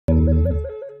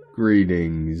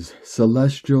Greetings,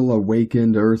 celestial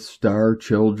awakened Earth star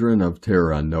children of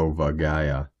Terra Nova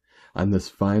Gaia. On this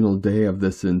final day of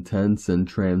this intense and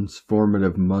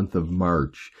transformative month of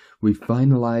March, we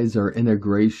finalize our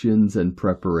integrations and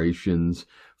preparations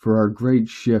for our great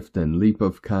shift and leap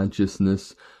of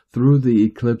consciousness through the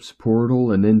eclipse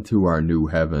portal and into our new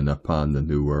heaven upon the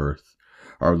new Earth.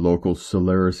 Our local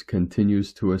Solaris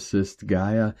continues to assist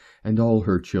Gaia and all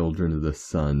her children of the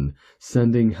sun,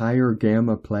 sending higher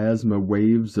gamma plasma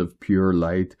waves of pure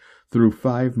light through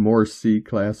 5 more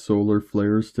C-class solar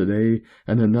flares today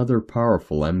and another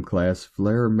powerful M-class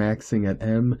flare maxing at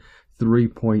M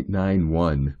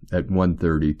 3.91 at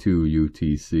 1:32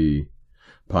 UTC.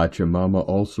 Pachamama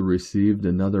also received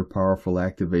another powerful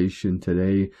activation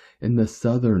today in the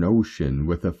Southern Ocean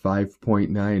with a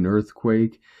 5.9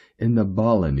 earthquake in the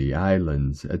Balleny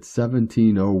Islands at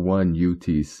 17:01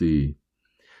 UTC.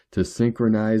 To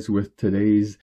synchronize with today's